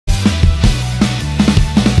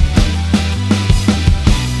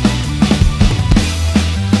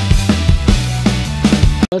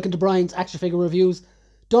Welcome to Brian's Action Figure Reviews.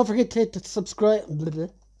 Don't forget to hit the subscribe.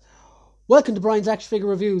 Welcome to Brian's Action Figure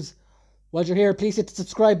Reviews. While you're here, please hit the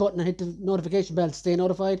subscribe button and hit the notification bell to stay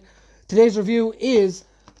notified. Today's review is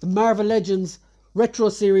the Marvel Legends Retro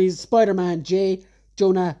Series Spider-Man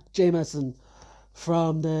Jonah Jameson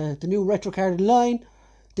from the new retro carded line.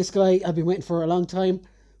 This guy I've been waiting for a long time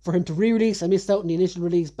for him to re-release. I missed out on the initial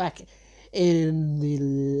release back in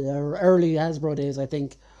the early Hasbro days, I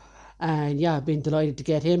think. And yeah, I've been delighted to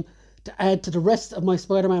get him to add to the rest of my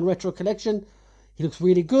Spider-Man retro collection. He looks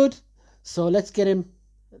really good. So let's get him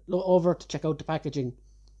over to check out the packaging.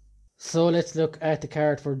 So let's look at the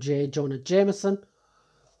card for Jonah Jameson.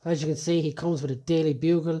 As you can see, he comes with a Daily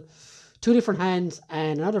Bugle, 2 different hands,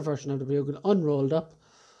 and another version of the Bugle unrolled up.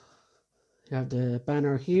 You have the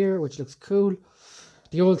banner here, which looks cool.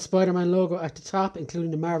 The old Spider-Man logo at the top, including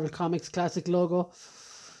the Marvel Comics Classic logo.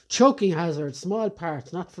 Choking hazard, small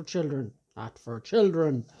parts, not for children. Not for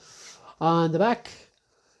children. On the back,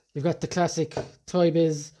 you've got the classic Toy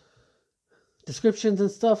Biz descriptions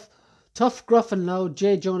and stuff. Tough, gruff and loud,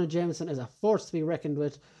 Jonah Jameson is a force to be reckoned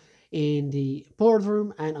with in the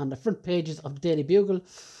boardroom and on the front pages of the Daily Bugle.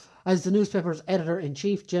 As the newspaper's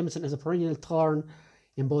editor-in-chief, Jameson is a perennial thorn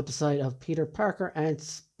in both the side of Peter Parker and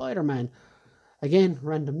Spider-Man. Again,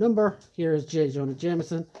 random number. Here is Jonah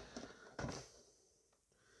Jameson,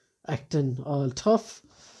 acting all tough.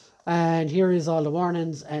 And here is all the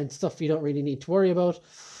warnings and stuff you don't really need to worry about.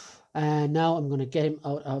 And now I'm going to get him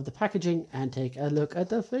out of the packaging and take a look at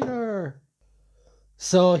the figure.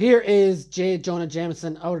 So here is Jonah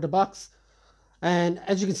Jameson out of the box. And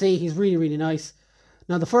as you can see, he's really, really nice.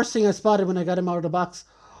 Now, the first thing I spotted when I got him out of the box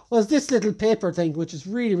was this little paper thing, which is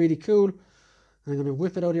really, really cool. I'm going to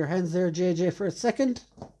whip it out of your hands there, JJ, for a second.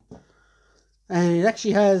 And it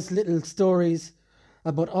actually has little stories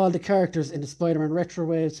about all the characters in the Spider-Man Retro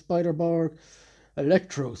Wave. Spider-Borg,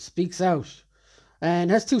 Electro speaks out. And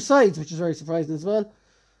has 2 sides, which is very surprising as well.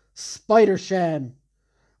 Spider-Sham.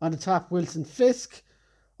 On the top, Wilson Fisk.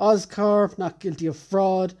 Oscorp, not guilty of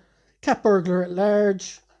fraud. Cat Burglar at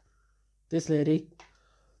large. This lady.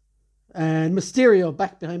 And Mysterio,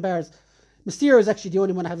 back behind bars. Mysterio is actually the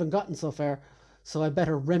only one I haven't gotten so far, so I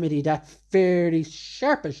better remedy that fairly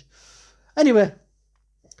sharpish. Anyway,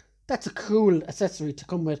 that's a cool accessory to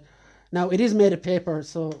come with. Now, it is made of paper,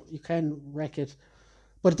 so you can wreck it.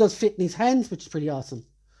 But it does fit in his hands, which is pretty awesome.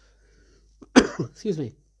 Excuse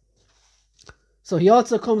me. So he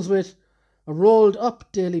also comes with a rolled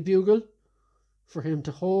up Daily Bugle for him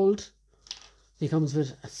to hold. He comes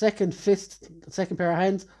with a second pair of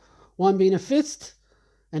hands. One being a fist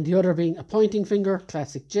and the other being a pointing finger,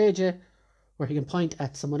 classic JJ, where he can point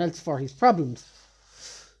at someone else for his problems.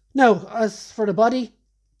 Now, as for the body,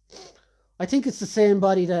 I think it's the same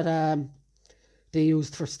body that they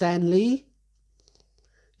used for Stan Lee.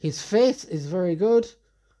 His face is very good.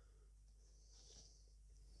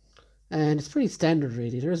 And it's pretty standard,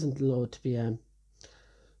 really. There isn't a lot to be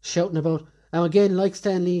shouting about. Now, again, like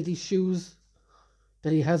Stan Lee, these shoes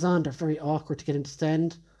that he has on, they're very awkward to get him to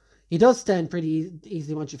stand. He does stand pretty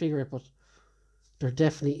easily once you figure it, but there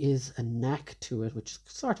definitely is a knack to it, which is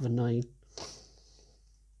sort of annoying.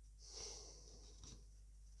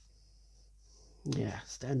 Yeah,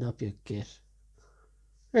 stand up, you git.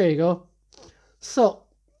 There you go. So,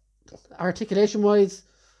 articulation-wise,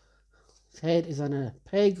 his head is on a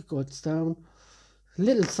peg, goes down,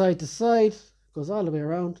 little side to side, goes all the way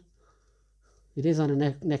around. It is on a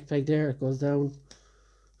neck peg there, it goes down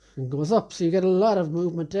and goes up, so you get a lot of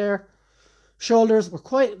movement there. Shoulders were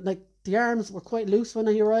quite, the arms were quite loose when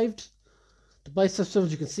he arrived. The biceps,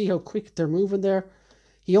 you can see how quick they're moving there.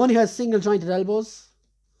 He only has single jointed elbows.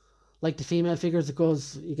 Like the female figures,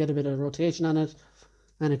 you get a bit of rotation on it,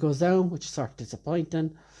 and it goes down, which is sort of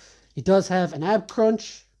disappointing. He does have an ab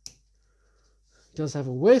crunch. He does have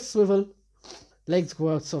a waist swivel. Legs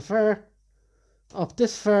go out so far. Up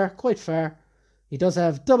this far, quite far. He does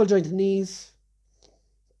have double jointed knees.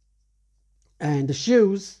 And the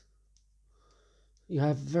shoes, you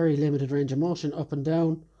have very limited range of motion up and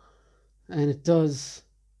down. And it does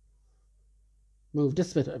move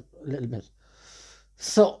this bit a little bit.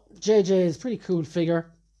 So, JJ is a pretty cool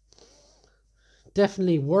figure.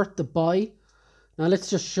 Definitely worth the buy. Now let's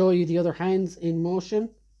just show you the other hands in motion.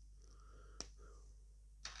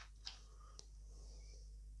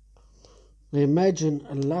 I imagine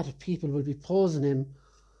a lot of people will be posing him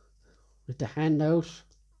with the hand out.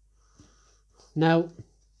 Now,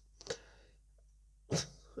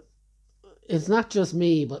 it's not just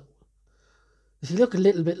me, but if you look a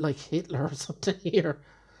little bit like Hitler or something here,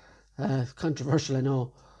 controversial, I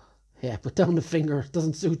know. Yeah, put down the finger,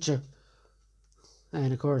 doesn't suit you.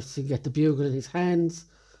 And of course, you get the bugle in his hands.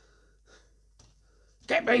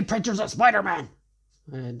 get me pictures of Spider-Man.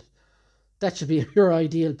 And that should be your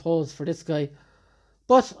ideal pose for this guy.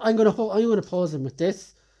 But I'm gonna pose him with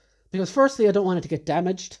this because firstly, I don't want it to get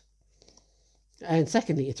damaged, and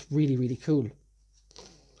secondly, it's really, really cool.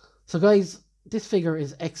 So guys, this figure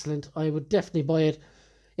is excellent. I would definitely buy it.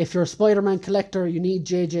 If you're a Spider-Man collector, you need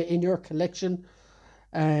JJ in your collection.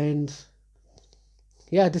 And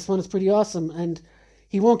yeah, this one is pretty awesome. And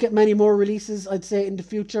he won't get many more releases, I'd say, in the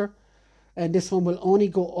future. And this one will only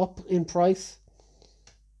go up in price.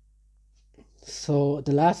 So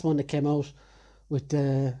the last one that came out with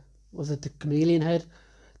the, was it the chameleon head?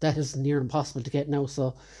 That is near impossible to get now.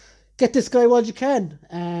 So get this guy while you can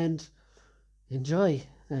and enjoy.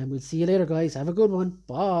 And we'll see you later, guys. Have a good one.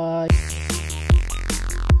 Bye.